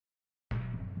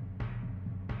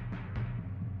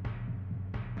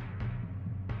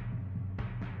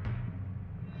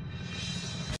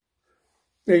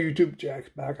Hey YouTube, Jack's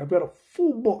back. I've got a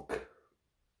full book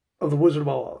of The Wizard of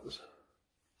Oz.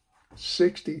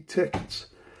 60 tickets.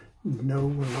 No,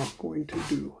 we're not going to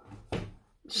do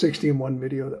 60 in one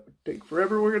video. That would take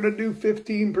forever. We're going to do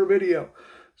 15 per video.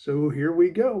 So here we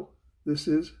go. This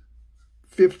is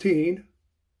 15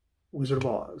 Wizard of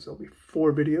Oz. There'll be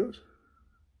 4 videos.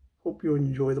 Hope you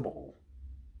enjoy them all.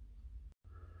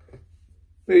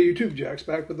 Hey YouTube, Jack's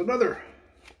back with another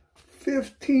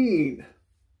 15.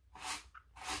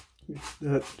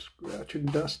 That scratch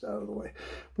and dust out of the way.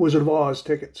 Wizard of Oz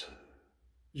tickets.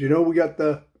 As you know, we got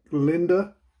the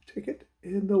Glinda ticket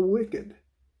and the Wicked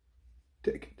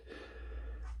ticket.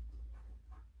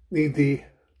 Need the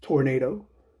Tornado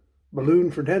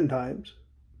balloon for 10 times.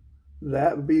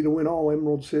 That would be to win all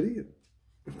Emerald City. And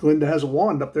if Glinda has a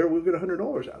wand up there, we'll get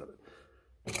 $100 out of it.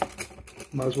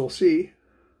 Might as well see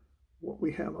what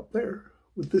we have up there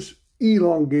with this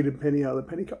elongated penny out of the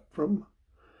penny cup from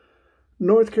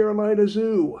North Carolina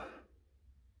Zoo.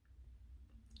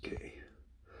 Okay,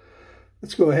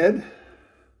 let's go ahead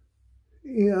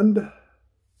and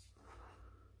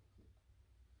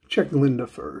check Glinda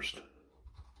first.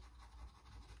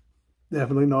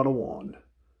 Definitely not a wand.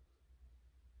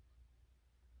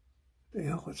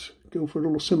 Yeah, let's go for a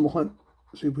little symbol hunt.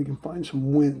 See if we can find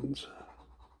some wins.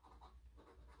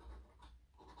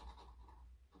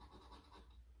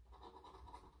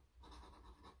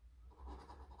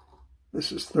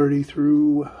 This is 30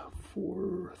 through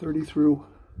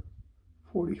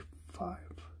 45,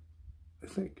 I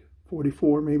think.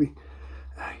 44 maybe.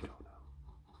 I don't know.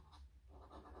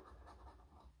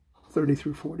 30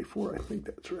 through 44, I think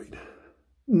that's right.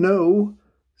 No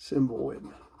symbol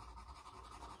win.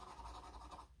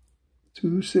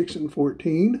 2, 6, and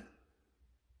 14.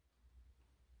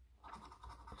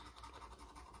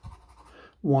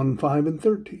 1, 5, and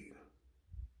 13.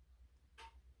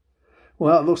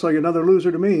 Well, it looks like another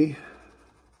loser to me.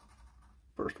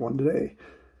 First one today.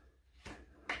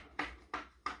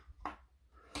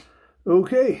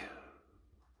 Okay,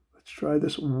 let's try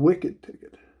this Wicked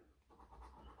ticket.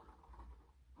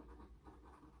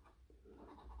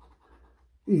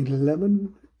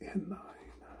 $11 and 9.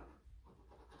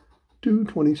 2,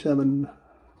 27,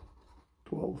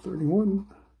 12, 31,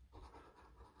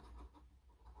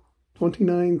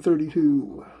 29,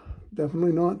 32.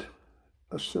 Definitely not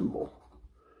a symbol.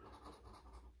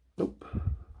 Nope.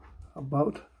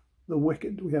 About the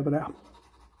Wicked. Do we have an apple?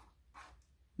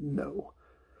 No.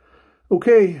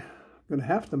 Okay, I'm going to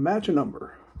have to match a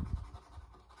number.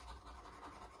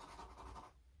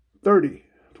 30,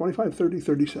 25, 30,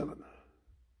 37.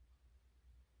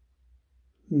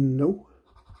 No.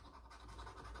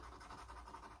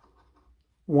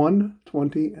 1,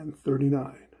 20, and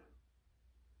 39.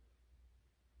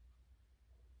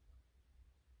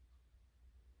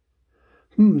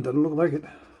 Doesn't look like it.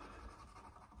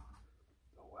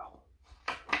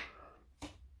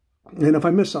 And if I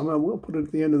miss something, I will put it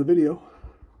at the end of the video,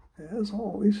 as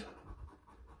always.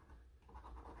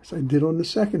 As I did on the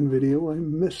second video, I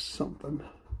missed something.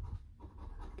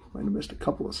 Might have missed a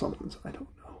couple of somethings, I don't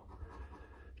know.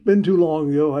 It's been too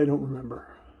long ago, I don't remember.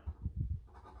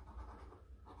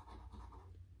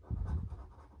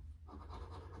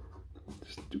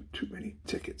 Just do too many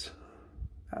tickets.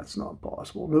 That's not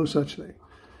possible, no such thing.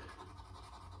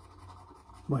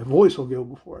 My voice will go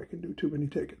before I can do too many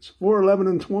tickets. 4, 11,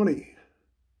 and 20.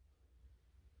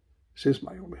 This is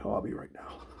my only hobby right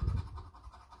now.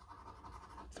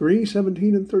 3,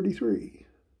 17, and 33.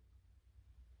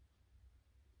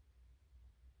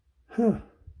 Huh.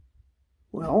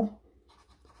 Well,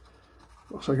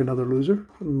 looks like another loser.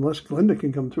 Unless Glinda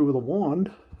can come through with a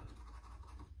wand.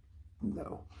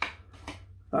 No.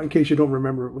 In case you don't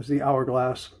remember, it was the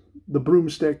hourglass, the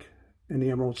broomstick, and the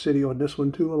Emerald City on this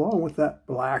one too, along with that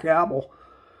black apple.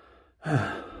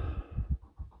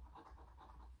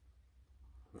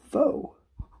 Foe.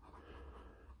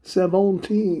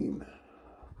 17.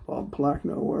 Bob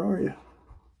Plackno, where are you?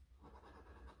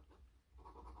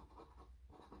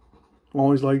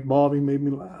 Always liked Bob, he made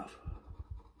me laugh.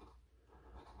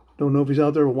 Don't know if he's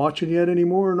out there watching yet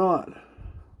anymore or not.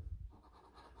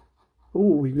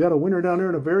 Oh, we've got a winner down there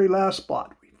in the very last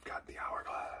spot. We've got the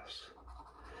hourglass.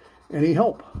 Any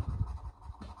help?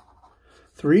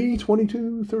 3,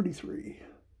 22, 33.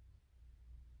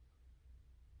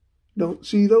 Don't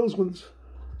see those ones.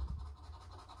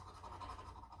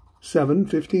 7,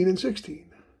 15, and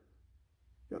 16.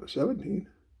 Got a 17.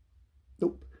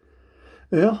 Nope.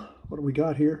 Well, what do we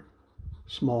got here?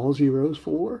 Small zeros,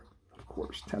 4. Of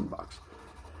course, $10.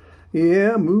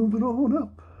 Yeah, moving on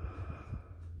up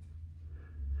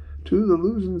to the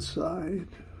losing side.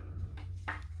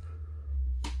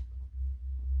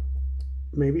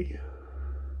 maybe.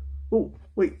 Oh,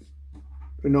 wait.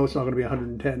 I know it's not going to be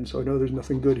 110, so I know there's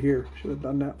nothing good here. Should have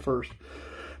done that first.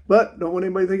 But don't want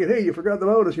anybody thinking, hey, you forgot the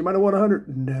bonus. You might have won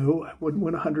 100. No, I wouldn't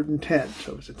win 110.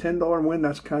 So if it's a $10 win,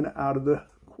 that's kind of out of the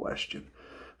question.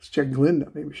 Let's check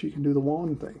Glinda. Maybe she can do the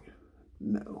wand thing.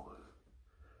 No.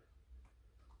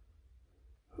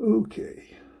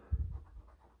 Okay.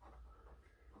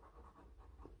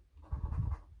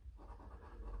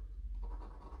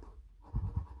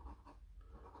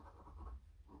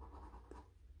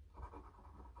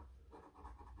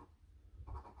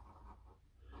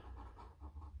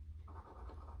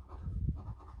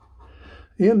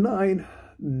 And 9,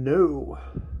 no.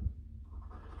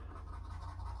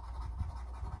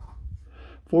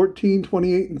 14,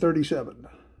 28, and 37.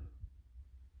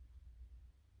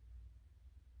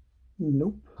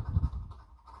 Nope.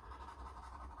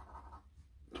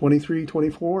 23,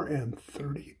 24, and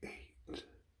 38.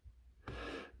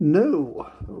 No.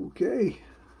 Okay.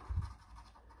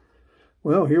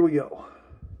 Well, here we go.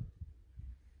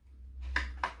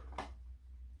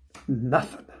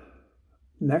 Nothing.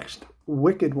 Next,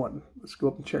 wicked one. Let's go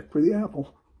up and check for the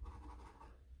apple.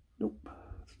 Nope.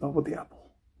 That's not what the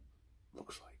apple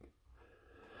looks like.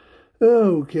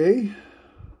 Okay.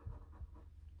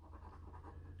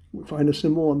 We find a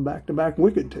symbol on back-to-back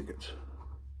wicked tickets.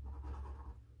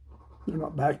 They're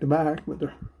not back-to-back, but they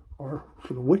are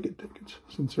for the wicked tickets,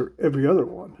 since they're every other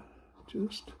one.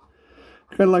 Just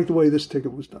kind of like the way this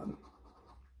ticket was done.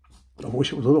 I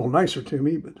wish it was a little nicer to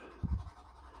me, but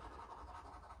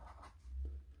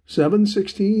 7,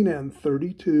 16, and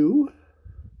 32.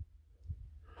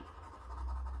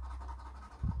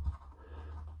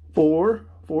 4,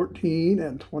 14,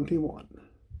 and 21.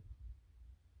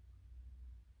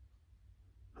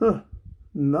 Huh.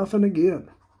 Nothing again.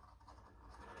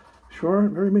 Sure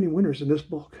aren't very many winners in this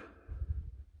book.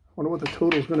 I wonder what the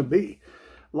total is going to be.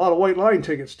 A lot of white line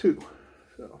tickets, too.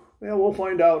 So, yeah, we'll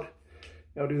find out.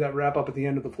 I'll do that wrap up at the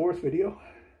end of the 4th video.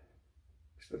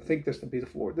 I think this will be the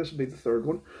 4th. This will be the 3rd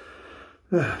one.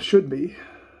 Should be.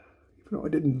 Even though I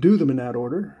didn't do them in that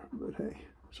order. But hey,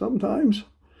 sometimes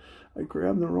I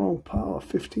grab the wrong pile of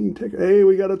 15 tickets. Hey,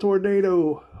 we got a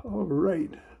tornado. All right.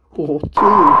 Well, two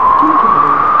tornadoes.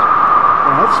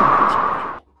 Well, that's something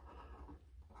special.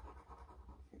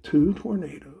 2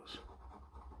 tornadoes.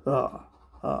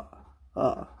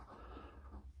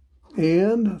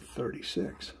 And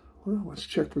 36. Well, let's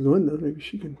check for Glinda. Maybe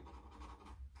she can...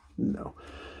 No.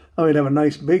 I would have a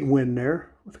nice big win there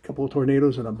with a couple of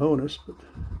tornadoes and a bonus, but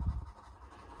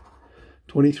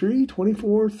 23,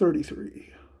 24,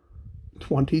 33.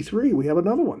 23. We have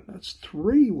another one. That's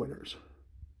 3 winners.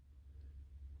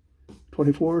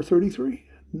 24 or 33?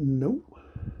 Nope.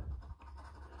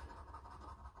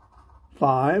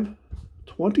 5,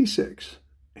 26,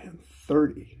 and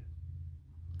 30.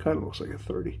 Kind of looks like a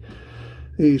 30.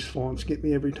 These fonts get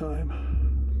me every time.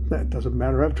 That doesn't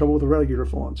matter. I have trouble with the regular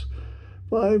fonts.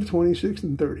 5, 26,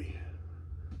 and 30.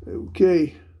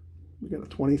 Okay. We got a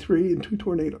 23 and 2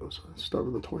 tornadoes. Let's start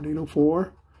with a tornado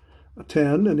 4, a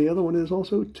 10, and the other one is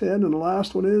also 10, and the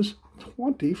last one is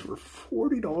 20 for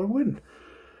 $40 win.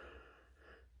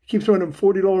 Keep throwing them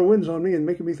 $40 wins on me and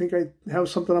making me think I have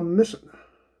something I'm missing.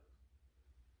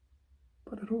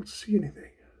 But I don't see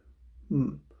anything.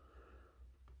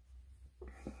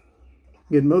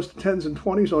 Getting most of the 10s and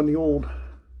 20s on the old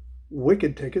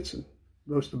wicked tickets, and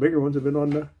most of the bigger ones have been on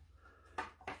the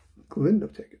Glinda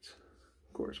tickets.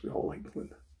 Of course, we all like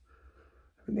Glinda.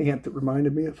 An aunt that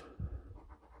reminded me of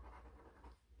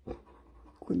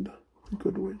Glinda, the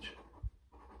Good Witch.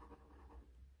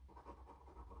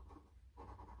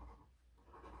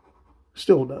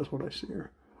 Still does when I see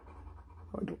her.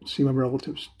 I don't see my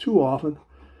relatives too often.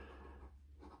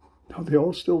 They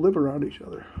all still live around each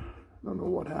other. I don't know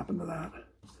what happened to that.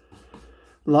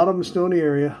 A lot of them still in the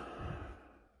area.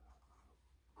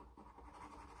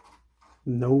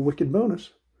 No wicked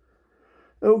bonus.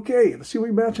 Okay, let's see if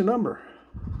we match a number.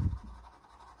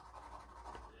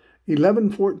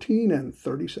 11, 14, and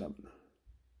 37.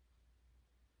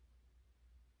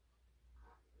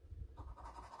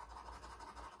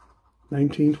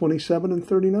 19, 27, and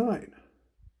 39.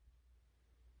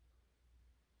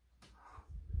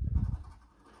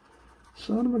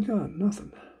 Son of a gun,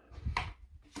 nothing.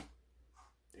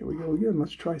 Here we go again.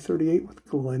 Let's try 38 with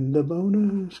Glinda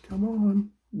bonus. Come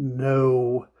on.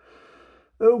 No.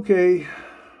 Okay.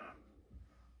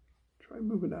 Try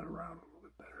moving that around a little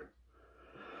bit better.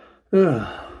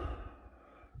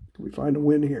 Can we find a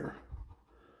win here?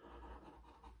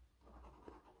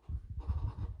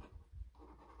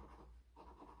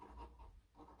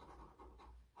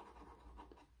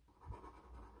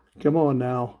 Come on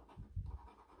now.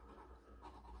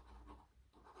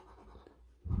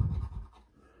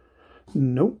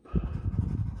 Nope.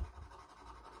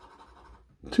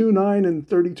 2, 9, and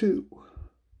 32.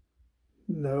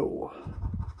 No.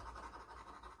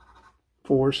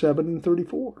 4, 7, and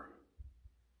 34.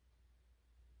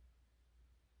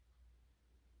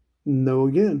 No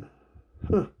again.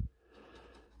 Huh.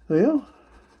 Well,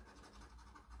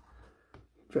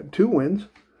 we've had 2 wins.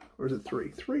 Or is it 3?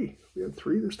 3. We had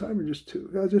 3 this time or just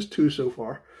 2? Just 2 so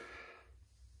far.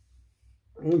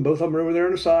 And both of them are over there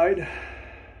on the side.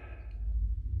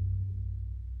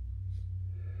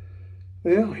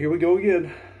 Well, here we go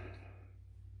again.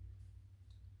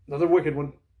 Another wicked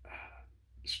one.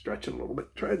 Stretching a little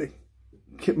bit. Trying to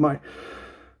get my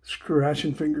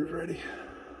scratching fingers ready.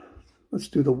 Let's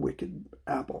do the wicked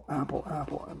apple, apple,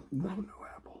 apple. No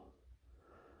apple.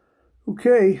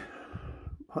 Okay.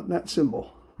 Hunting that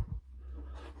symbol.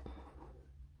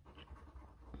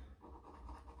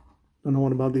 I don't know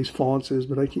what about these fonts is,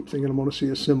 but I keep thinking I'm going to see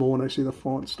a symbol when I see the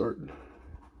font starting.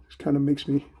 This kind of makes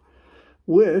me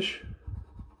wish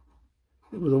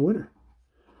it was a winner.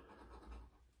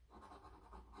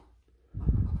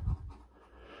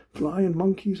 Flying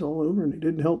monkeys all over, and they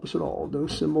didn't help us at all.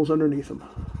 Those symbols underneath them.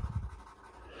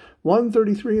 1,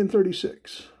 33, and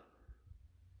 36.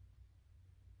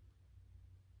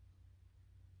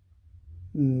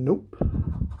 Nope.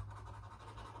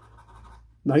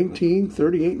 19,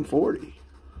 38, and 40.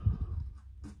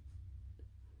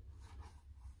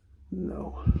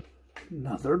 No.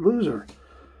 Another loser.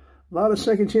 A lot of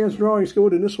second chance drawings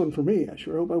going in this one for me. I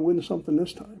sure hope I win something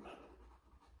this time.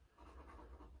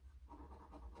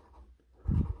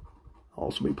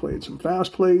 Also be playing some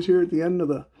fast plays here at the end of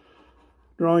the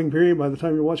drawing period. By the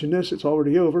time you're watching this, it's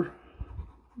already over.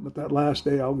 But that last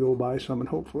day, I'll go buy some and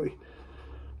hopefully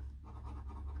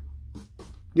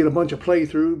get a bunch of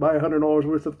playthrough, buy $100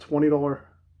 worth of $20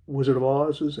 Wizard of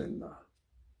Oz's, and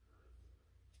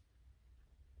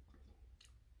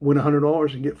win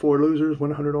 $100 and get 4 losers,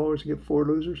 win $100 and get 4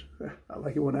 losers. I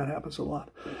like it when that happens a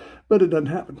lot. But it doesn't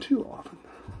happen too often.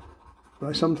 But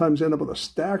I sometimes end up with a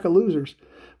stack of losers.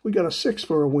 We got a 6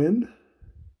 for a win.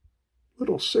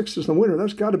 Little 6 is the winner.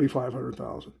 That's got to be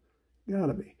 500,000. Got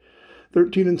to be.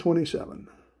 13 and 27.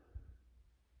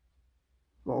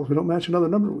 Well, if we don't match another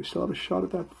number, we still have a shot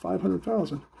at that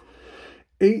 500,000.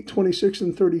 8, 26,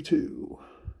 and 32.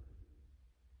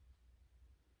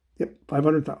 Yep,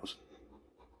 500,000.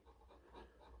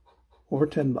 Or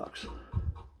 $10.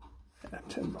 Yeah,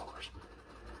 $10.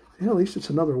 Yeah, at least it's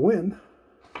another win.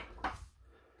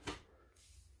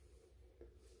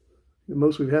 The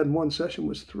most we've had in one session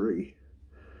was 3.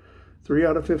 3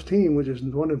 out of 15, which is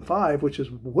 1 in 5, which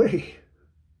is way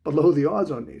below the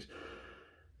odds on these.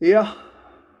 Yeah,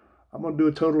 I'm going to do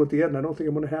a total at the end. I don't think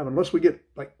I'm going to have, unless we get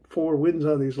like 4 wins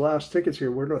on these last tickets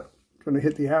here, we're not going to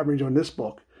hit the average on this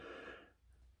book.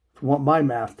 From what my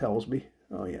math tells me.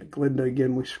 Oh yeah, Glinda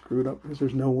again, we screwed up because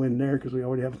there's no win there because we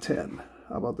already have a 10.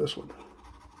 How about this one?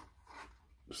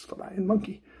 Flying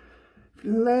monkey.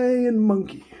 Flying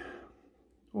monkey.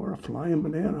 Or a flying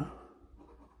banana.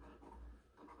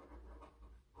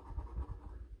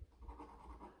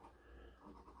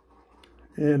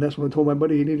 And that's when I told my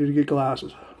buddy he needed to get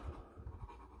glasses.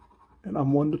 And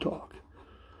I'm one to talk.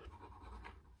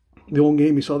 The old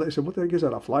game he saw that, he said, what the heck is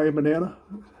that, a flying banana?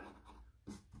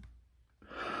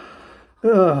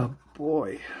 Oh,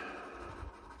 boy.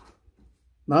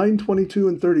 9, 22,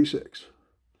 and 36.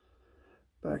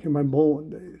 Back in my bowling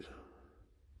days.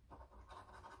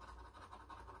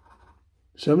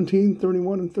 17,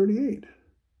 31, and 38.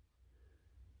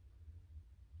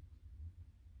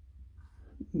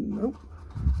 Nope.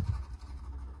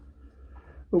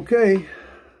 Okay,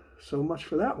 so much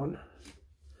for that one.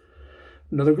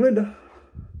 Another Glinda.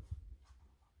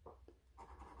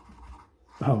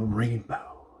 Oh,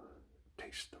 rainbow.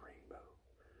 Taste the rainbow.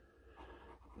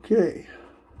 Okay.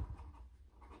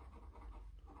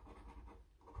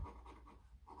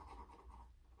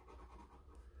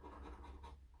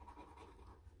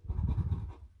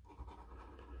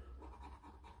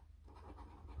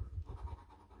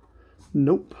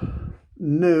 Nope.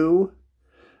 No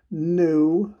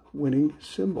winning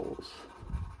symbols.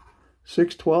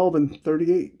 6, 12, and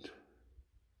 38.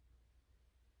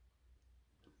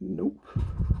 Nope.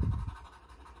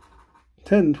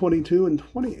 10, 22, and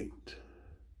 28.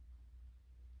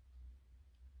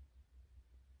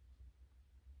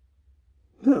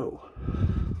 No.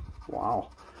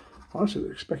 Wow. Honestly,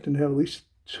 they're expecting to have at least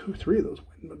 2 or 3 of those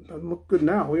win, but it doesn't look good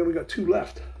now. We only got 2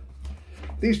 left.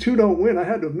 These 2 don't win. I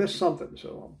had to have missed something, so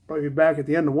I'll probably be back at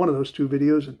the end of one of those 2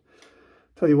 videos and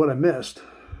tell you what I missed.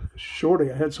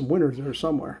 Shorty, I had some winners there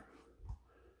somewhere.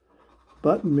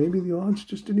 But maybe the odds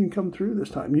just didn't even come through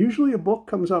this time. Usually a book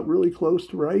comes out really close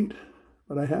to right.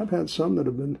 but I have had some that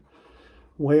have been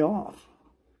way off.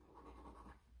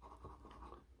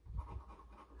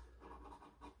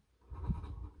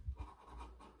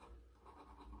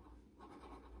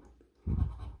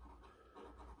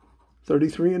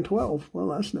 $33 and $12. Well,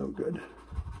 that's no good.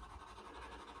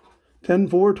 10,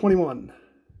 4, 21.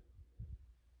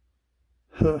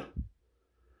 Huh.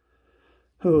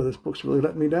 Oh, this book's really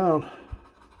letting me down.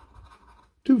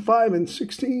 2, 5, and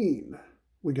 16.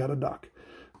 We got a duck.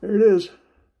 There it is.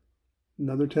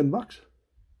 Another $10.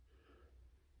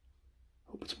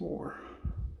 Hope it's more.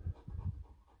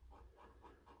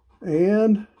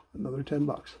 And another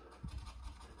 $10.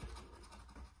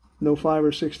 No 5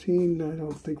 or 16. I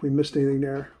don't think we missed anything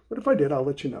there. But if I did, I'll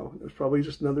let you know. There's probably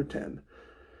just another 10.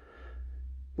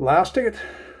 Last ticket.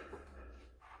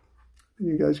 And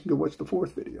you guys can go watch the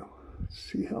fourth video.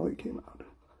 See how it came out.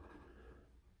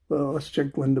 Well, let's check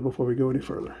Glenda before we go any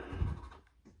further.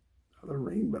 Another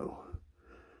rainbow.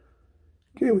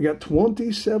 Okay, we got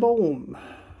 27.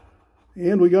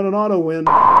 And we got an auto win.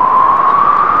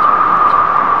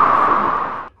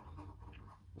 I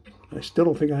still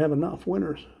don't think I have enough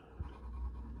winners.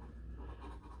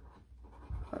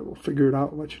 I will figure it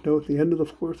out and let you know at the end of the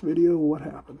fourth video what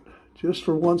happened. Just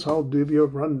for once, I'll give you a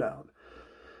rundown.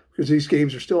 Because these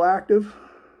games are still active.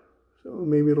 So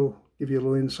maybe it'll give you a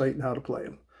little insight in how to play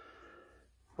them.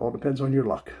 All depends on your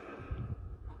luck.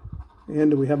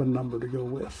 And do we have a number to go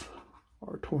with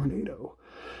our tornado?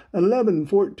 11,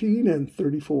 14, and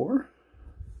 34.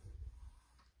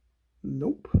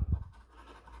 Nope.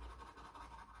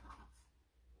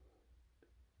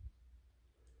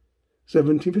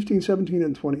 $17, 15, 17,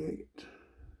 and 28.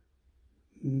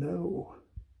 No.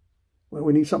 Well,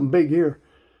 we need something big here.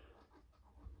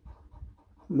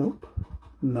 Nope.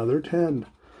 Another 10.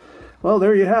 Well,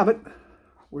 there you have it.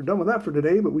 We're done with that for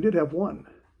today, but we did have 1,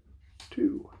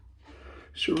 2,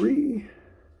 3,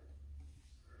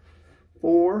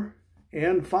 4,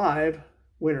 and 5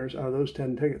 winners out of those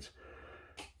 10 tickets.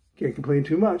 Can't complain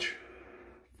too much.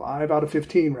 5 out of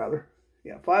 15, rather.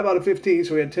 Yeah, 5 out of 15,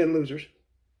 so we had 10 losers.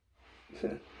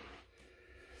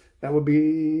 That would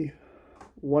be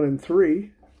 1 in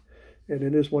 3, and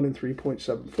it is 1 in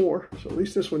 3.74. So at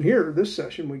least this one here, this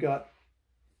session, we got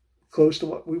close to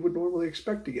what we would normally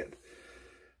expect to get.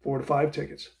 4 to 5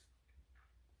 tickets.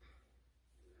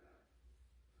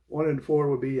 1 in 4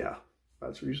 would be, yeah,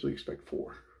 that's what we usually expect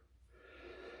 4.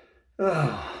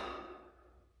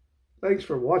 Thanks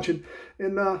for watching,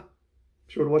 and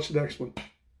sure to watch the next one.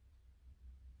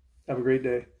 Have a great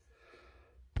day.